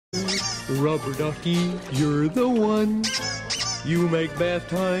Rubber ducky, you're the one. You make bath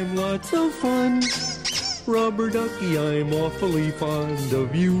time lots of fun. Rubber ducky, I'm awfully fond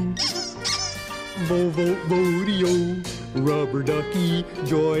of you. Bo-bo-bo-dee-o, rubber ducky,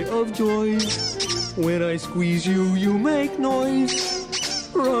 joy of joys. When I squeeze you, you make noise.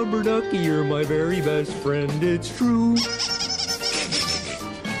 Rubber ducky, you're my very best friend, it's true.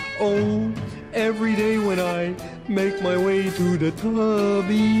 Oh, every day when I make my way to the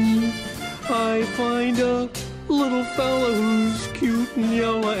tubby, I find a little fella who's cute and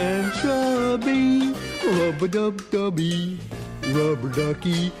yellow and chubby. Rub-a-dub-dubby, rubber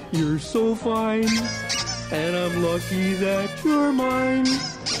ducky, you're so fine. And I'm lucky that you're mine.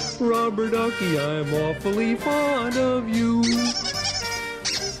 Rubber ducky, I'm awfully fond of you.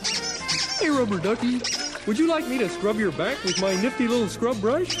 Hey, rubber ducky, would you like me to scrub your back with my nifty little scrub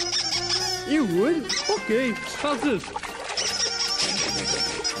brush? You would? Okay, how's this?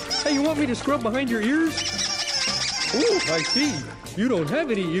 Hey, you want me to scrub behind your ears? Oh, I see. You don't have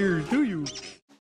any ears, do you?